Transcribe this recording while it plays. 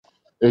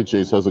Hey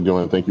Chase, how's it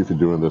going? Thank you for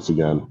doing this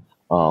again.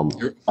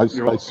 You're, I,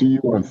 you're I welcome. see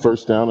you on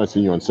first down, I see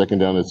you on second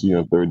down, I see you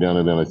on third down,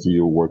 and then I see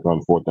you work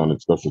on fourth down and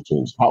special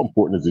teams. How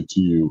important is it to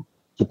you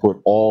to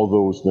put all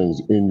those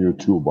things in your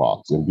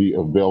toolbox and be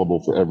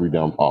available for every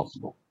down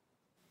possible?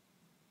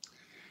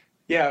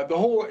 Yeah, the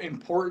whole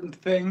important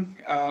thing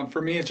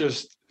for me is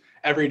just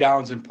every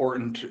down's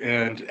important,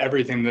 and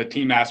everything the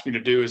team asks me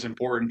to do is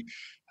important.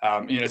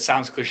 It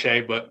sounds cliche,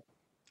 but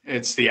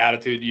it's the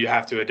attitude you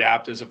have to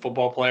adapt as a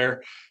football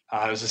player.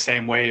 It was the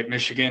same way at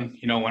Michigan.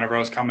 Whenever I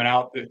was coming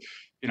out,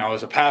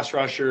 as a pass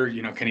rusher,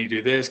 can he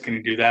do this? Can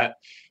he do that?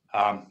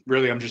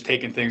 Really, I'm just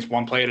taking things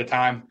one play at a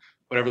time.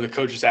 Whatever the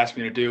coaches ask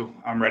me to do,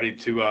 I'm ready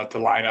to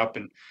line up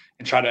and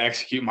try to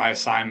execute my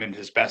assignment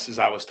as best as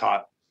I was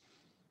taught.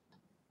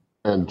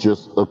 And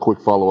just a quick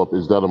follow up: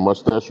 is that a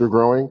mustache you're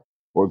growing,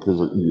 or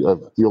because I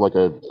feel like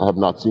I have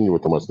not seen you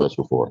with a mustache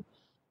before?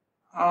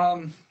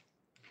 Um,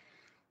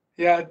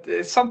 yeah,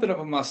 it's something of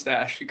a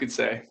mustache, you could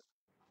say.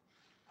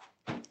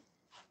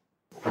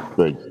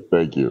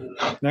 Thank you.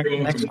 Next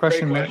Great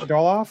question, Matt question.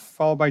 Doloff,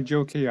 followed by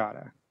Joe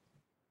Kayada.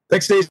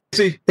 Thanks,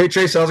 Stacy. Hey,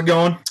 Chase, how's it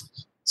going?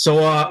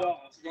 So,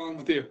 How's it going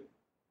with you?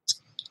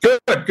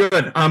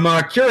 good.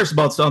 I'm curious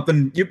about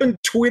something. You've been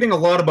tweeting a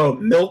lot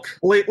about milk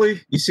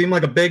lately. You seem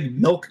like a big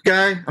milk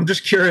guy. I'm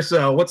just curious,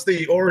 what's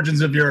the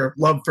origins of your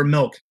love for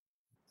milk?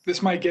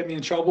 This might get me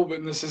in trouble,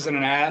 but this isn't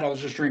an ad. I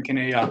was just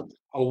drinking a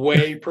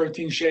whey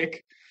protein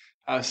shake,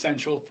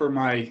 essential for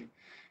my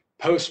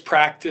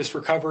post-practice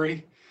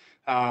recovery.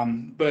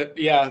 But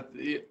yeah,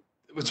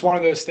 it's one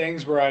of those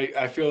things where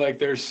I feel like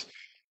there's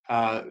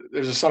a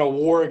sort of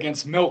war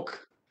against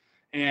milk,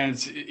 and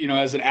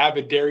as an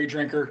avid dairy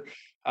drinker,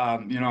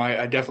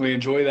 I definitely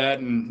enjoy that,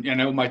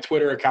 and my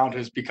Twitter account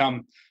has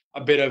become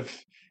a bit of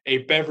a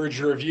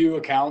beverage review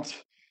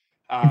account.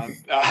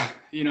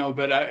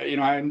 But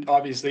I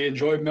obviously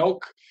enjoy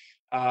milk.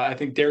 I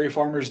think dairy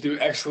farmers do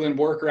excellent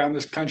work around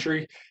this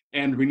country,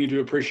 and we need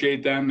to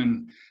appreciate them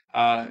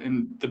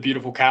and the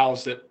beautiful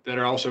cows that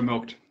are also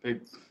milked. They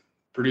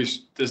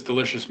produce this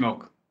delicious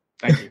milk.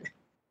 Thank you.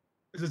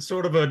 Is it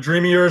sort of a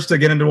dream of yours to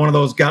get into one of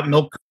those got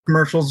milk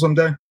commercials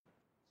someday?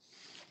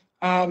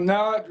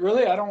 No,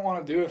 really, I don't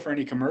want to do it for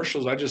any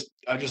commercials. I just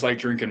like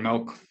drinking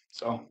milk.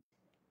 So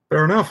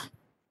Fair enough.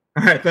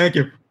 All right, thank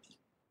you.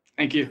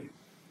 thank you.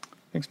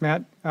 Thanks,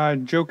 Matt.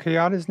 Joe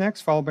Kayada is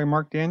next, followed by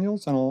Mark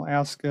Daniels, and I'll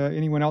ask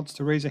anyone else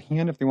to raise a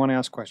hand if they want to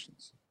ask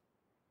questions.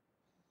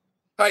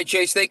 Hi,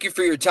 Chase. Thank you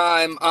for your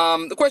time.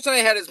 The question I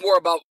had is more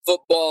about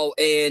football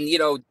and,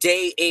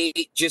 day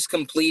 8 just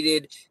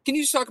completed. Can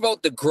you just talk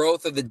about the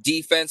growth of the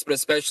defense, but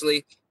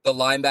especially the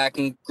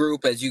linebacking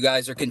group as you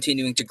guys are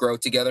continuing to grow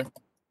together?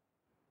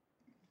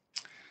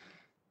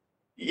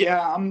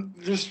 Yeah, I'm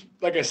just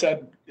like I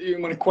said,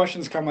 when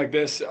questions come like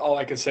this, all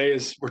I can say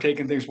is we're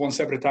taking things one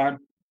step at a time.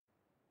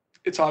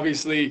 It's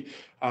obviously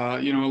a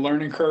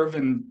learning curve,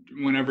 and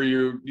whenever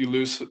you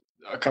lose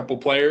a couple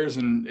players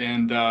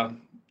and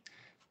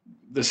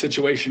the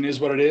situation is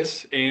what it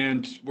is,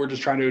 and we're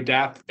just trying to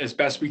adapt as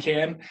best we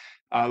can.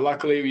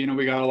 Luckily,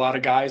 we got a lot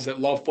of guys that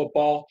love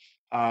football,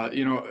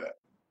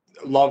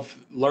 love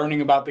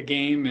learning about the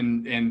game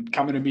and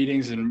coming to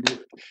meetings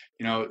and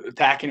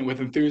attacking it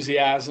with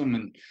enthusiasm,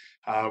 and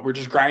we're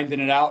just grinding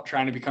it out,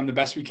 trying to become the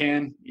best we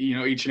can,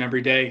 each and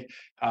every day.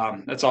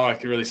 That's all I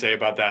can really say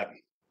about that.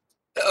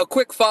 A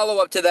quick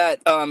follow-up to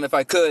that, if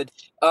I could.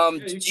 Yeah,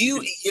 Do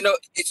you,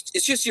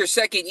 it's just your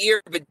second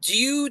year, but do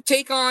you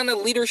take on a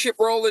leadership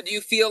role, or do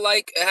you feel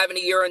like having a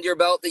year under your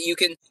belt that you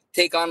can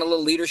take on a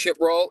little leadership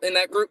role in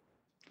that group?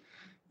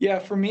 Yeah,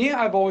 for me,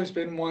 I've always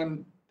been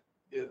one.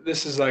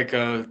 This is like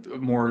a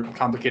more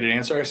complicated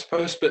answer, I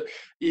suppose. But,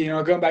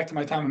 going back to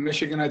my time in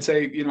Michigan, I'd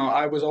say,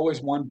 I was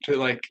always one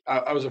to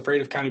I was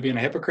afraid of kind of being a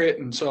hypocrite.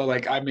 And so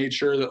I made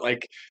sure that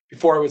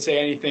before I would say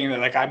anything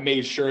that I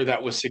made sure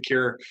that was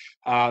secure.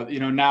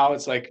 Now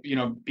it's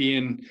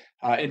being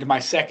into my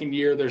second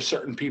year, there's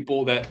certain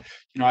people that,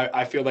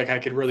 I feel like I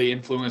could really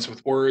influence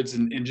with words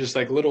and just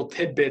little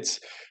tidbits.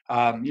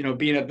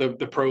 Being at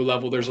the pro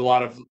level, there's a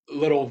lot of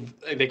little,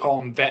 they call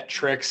them vet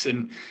tricks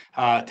and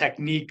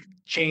technique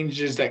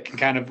changes that can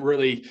kind of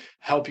really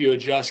help you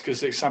adjust,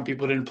 because some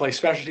people didn't play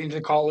special teams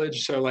in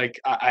college. So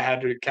I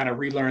had to kind of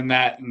relearn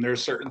that. And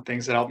there's certain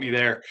things that helped me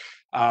there.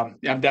 I'm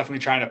definitely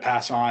trying to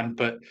pass on,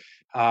 but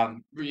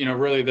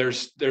really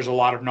there's a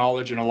lot of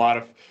knowledge and a lot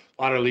of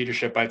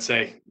leadership, I'd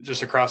say,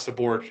 just across the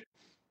board.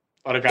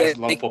 A lot of guys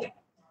love football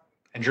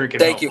and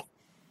drinking Thank milk.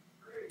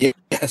 you.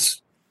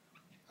 Yes.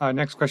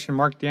 Next question,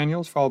 Mark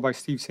Daniels, followed by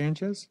Steve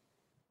Sanchez.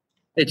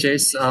 Hey,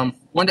 Chase.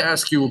 Wanted to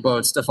ask you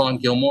about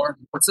Stephon Gilmore.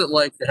 What's it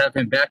like to have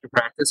him back to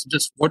practice?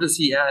 Just what does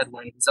he add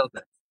when he's out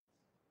there?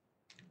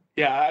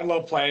 Yeah, I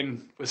love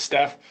playing with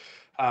Steph.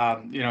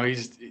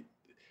 He's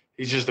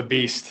just a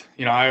beast.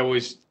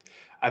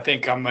 I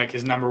think I'm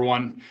his number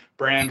one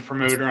brand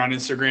promoter on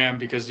Instagram,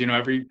 because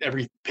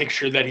every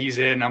picture that he's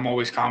in, I'm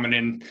always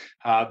commenting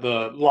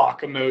the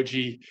lock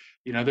emoji.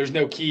 There's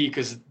no key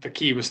because the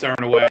key was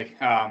thrown away.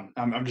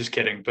 I'm just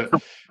kidding, but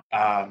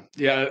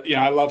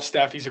I love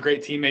Steph. He's a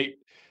great teammate,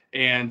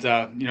 and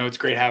it's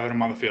great having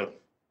him on the field.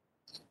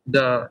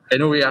 I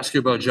know we ask you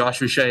about Josh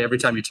Uche every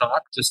time you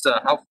talk. Just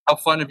how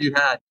fun have you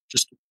had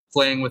just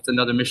playing with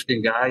another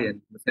Michigan guy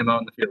and with him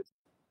out in the field?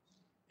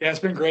 Yeah, it's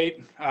been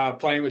great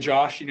playing with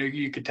Josh.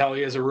 You could tell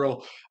he has a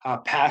real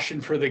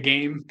passion for the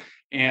game,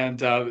 and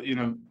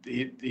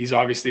he's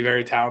obviously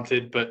very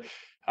talented. But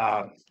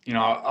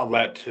I'll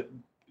let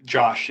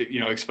Josh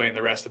explain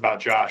the rest about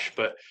Josh.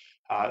 But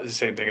the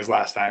same thing as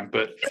last time.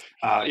 But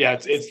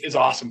it's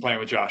awesome playing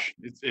with Josh.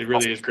 It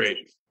really is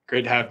great.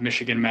 Great to have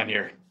Michigan men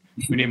here.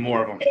 We need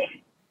more of them.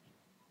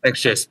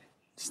 Thanks, Chase.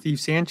 Steve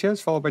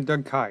Sanchez, followed by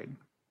Doug Kyed.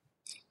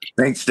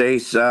 Thanks,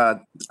 Chase. How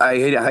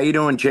you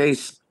doing,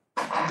 Chase?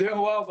 I'm doing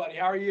well, buddy.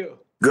 How are you?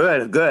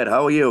 Good.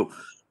 How are you?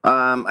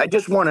 I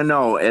just want to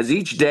know, as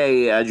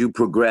you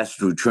progress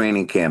through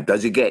training camp,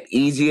 does it get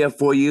easier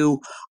for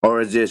you,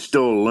 or is there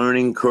still a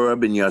learning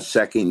curve in your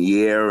second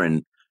year?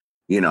 And,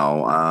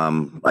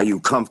 are you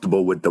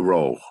comfortable with the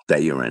role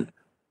that you're in?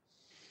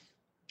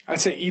 I'd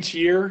say each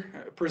year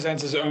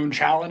presents its own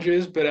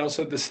challenges, but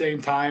also at the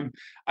same time,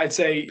 I'd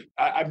say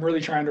I'm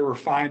really trying to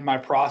refine my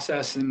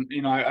process. And,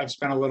 I've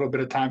spent a little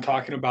bit of time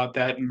talking about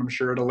that, and I'm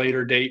sure at a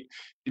later date,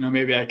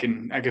 maybe I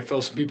can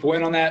fill some people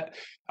in on that.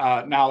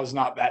 Now is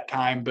not that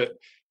time, but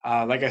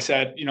like I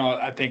said,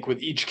 I think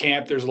with each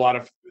camp, there's a lot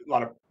of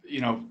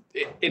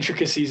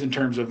intricacies in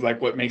terms of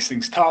like what makes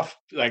things tough.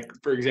 Like,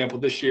 for example,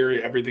 this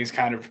year, everything's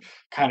kind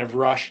of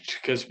rushed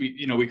because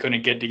we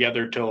couldn't get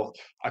together till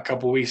a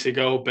couple of weeks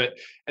ago. But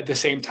at the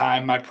same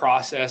time, my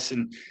process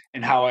and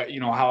how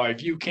I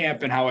view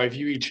camp and how I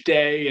view each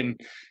day and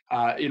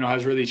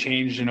has really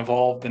changed and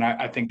evolved. And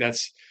I think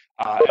that's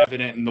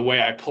evident in the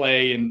way I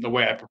play and the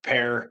way I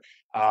prepare,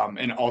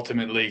 and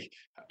ultimately,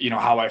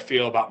 how I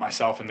feel about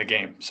myself in the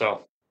game.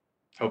 So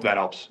hope that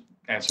helps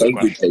answer the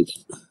question.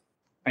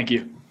 Thank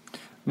you.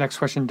 Next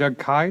question, Doug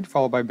Kyed,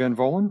 followed by Ben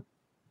Volen.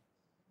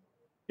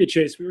 Hey,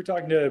 Chase, we were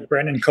talking to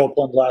Brendan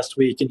Copeland last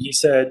week, and he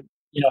said,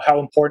 how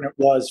important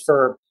it was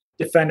for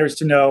defenders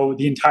to know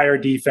the entire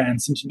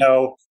defense and to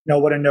know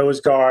what a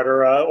nose guard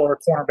or a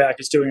cornerback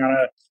is doing on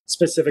a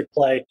specific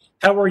play.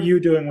 How are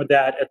you doing with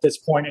that at this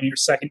point in your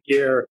second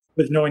year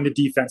with knowing the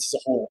defense as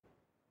a whole?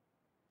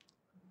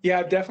 Yeah,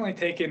 I've definitely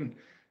taken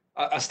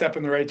a step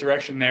in the right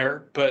direction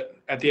there, but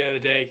at the end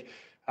of the day,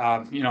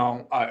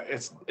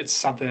 it's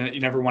something that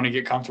you never want to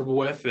get comfortable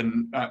with,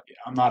 and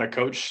I'm not a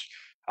coach,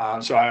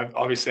 so I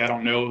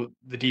don't know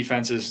the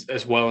defense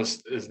as well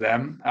as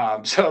them.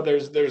 So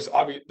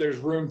there's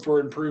room for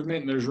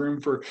improvement, and there's room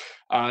for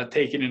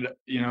taking it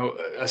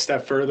a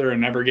step further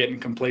and never getting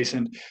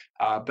complacent.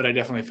 But I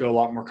definitely feel a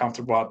lot more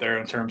comfortable out there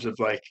in terms of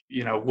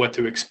what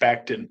to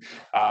expect and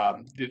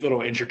the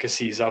little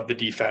intricacies of the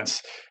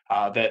defense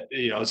that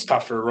it's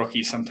tough for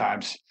rookies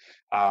sometimes.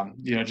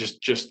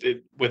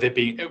 With it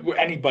being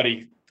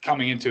anybody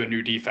coming into a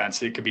new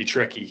defense, it could be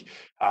tricky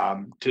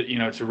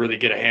to really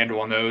get a handle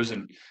on those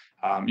and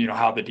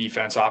how the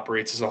defense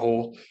operates as a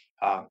whole.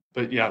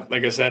 But yeah,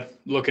 like I said,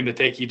 looking to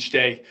take each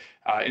day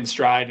in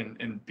stride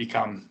and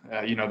become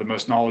the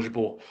most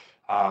knowledgeable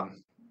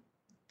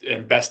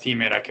and best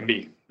teammate I can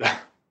be.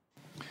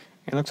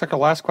 It looks like our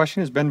last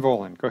question is Ben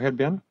Volen. Go ahead,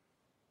 Ben.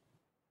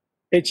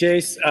 Hey,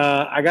 Chase,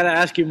 I got to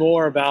ask you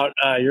more about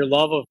your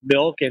love of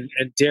milk and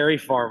dairy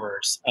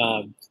farmers.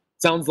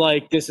 Sounds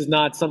like this is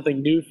not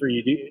something new for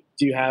you.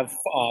 Do you have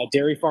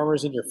dairy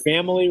farmers in your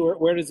family?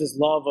 Where does this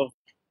love of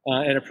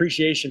and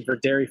appreciation for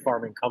dairy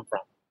farming come from?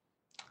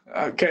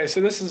 Okay,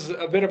 so this is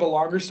a bit of a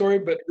longer story,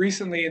 but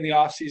recently in the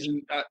off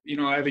season, I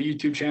have a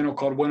YouTube channel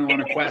called Winter on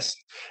a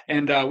Quest,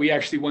 and we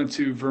actually went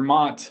to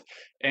Vermont,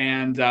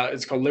 and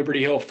it's called Liberty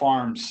Hill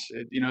Farms.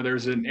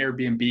 There's an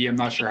Airbnb. I'm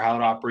not sure how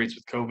it operates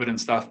with COVID and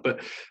stuff,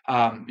 but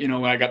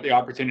when I got the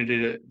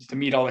opportunity to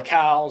meet all the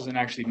cows and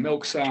actually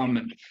milk some,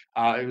 and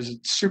it was a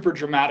super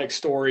dramatic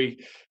story.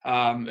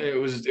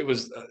 It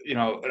was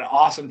an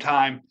awesome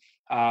time.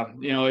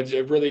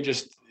 It really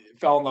just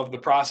fell in love with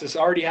the process. I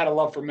already had a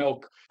love for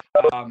milk.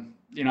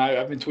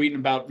 I've been tweeting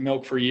about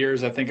milk for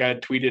years. I think I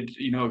had tweeted,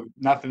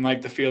 nothing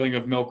like the feeling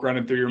of milk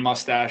running through your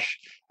mustache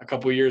a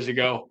couple of years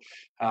ago.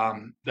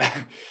 Brian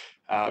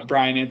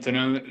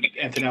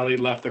Antonelli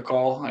left the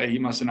call. He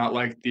must have not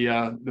liked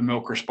the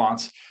milk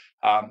response.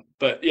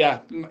 But yeah,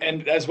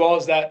 and as well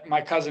as that,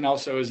 my cousin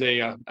also is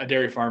a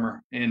dairy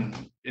farmer in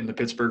the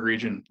Pittsburgh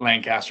region,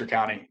 Lancaster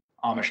County,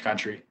 Amish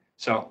country.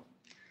 So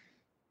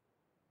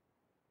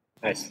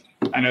nice.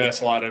 I know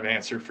that's a lot of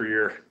answer for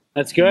your.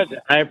 That's good.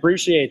 I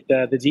appreciate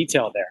the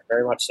detail there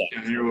very much so.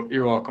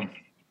 You're welcome.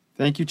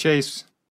 Thank you, Chase.